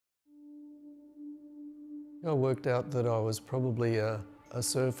I worked out that I was probably a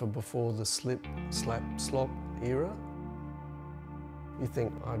surfer before the slop era. You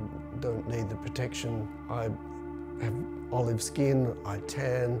think I don't need the protection, I have olive skin, I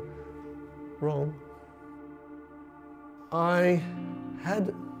tan. Wrong. I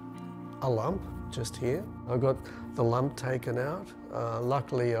had a lump just here. I got the lump taken out.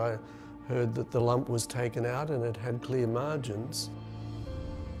 Luckily I heard that the lump was taken out and it had clear margins.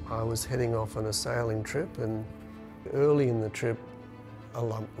 I was heading off on a sailing trip, and early in the trip a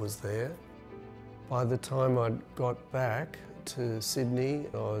lump was there. By the time I got back to Sydney,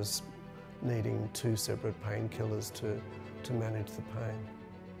 I was needing 2 separate painkillers to manage the pain.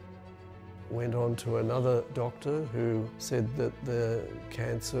 Went on to another doctor who said that the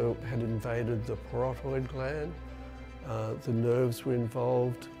cancer had invaded the parotid gland, the nerves were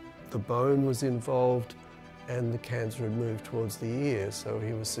involved, the bone was involved, and the cancer had moved towards the ear, so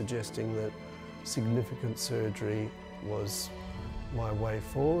he was suggesting that significant surgery was my way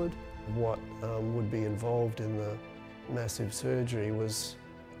forward. What would be involved in the massive surgery was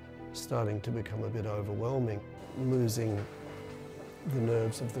starting to become a bit overwhelming. Losing the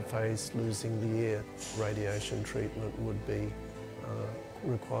nerves of the face, losing the ear, radiation treatment would be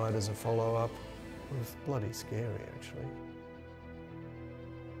required as a follow-up. It was bloody scary, actually.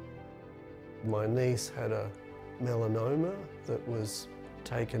 My niece had a melanoma that was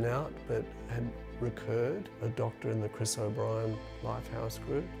taken out but had recurred. A doctor in the Chris O'Brien Lifehouse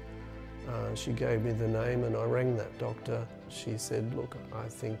group. She gave me the name and I rang that doctor. She said, look, I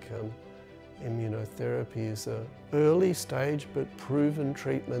think immunotherapy is an early stage but proven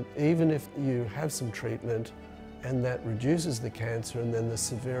treatment. Even if you have some treatment and that reduces the cancer and then the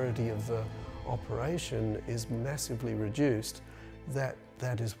severity of the operation is massively reduced, that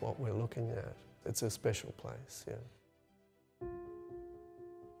is what we're looking at. It's a special place, yeah.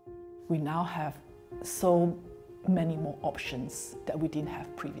 We now have so many more options that we didn't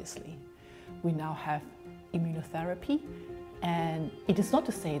have previously. We now have immunotherapy, and it is not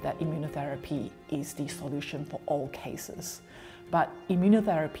to say that immunotherapy is the solution for all cases, but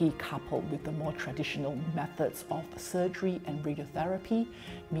immunotherapy coupled with the more traditional methods of surgery and radiotherapy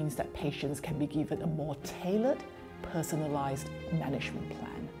means that patients can be given a more tailored, personalized management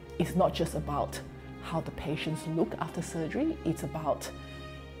plan. It's not just about how the patients look after surgery, it's about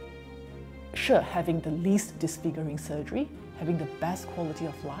having the least disfiguring surgery, having the best quality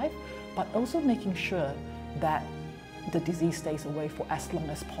of life, but also making sure that the disease stays away for as long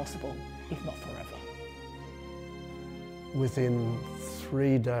as possible, if not forever. Within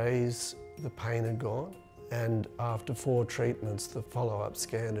 3 days, the pain had gone, and after 4 treatments, the follow-up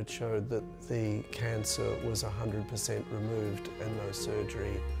scan had showed that the cancer was 100% removed and no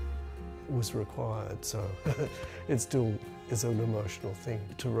surgery was required. So it still is an emotional thing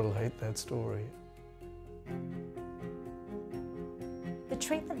to relate that story. The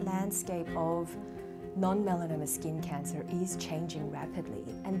treatment landscape of non-melanoma skin cancer is changing rapidly,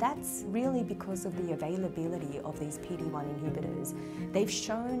 and that's really because of the availability of these PD-1 inhibitors. They've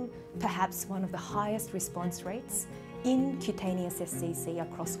shown perhaps one of the highest response rates in cutaneous SCC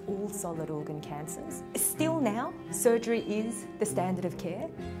across all solid organ cancers. Still now, surgery is the standard of care.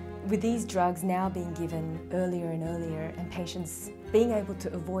 With these drugs now being given earlier and earlier and patients being able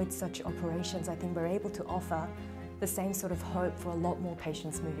to avoid such operations, I think we're able to offer the same sort of hope for a lot more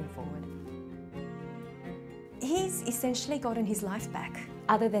patients moving forward. He's essentially gotten his life back.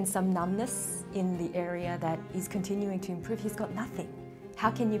 Other than some numbness in the area that is continuing to improve, he's got nothing.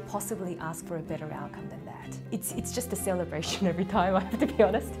 How can you possibly ask for a better outcome than that? It's just a celebration every time, I have to be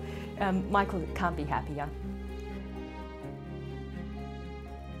honest. Michael can't be happier.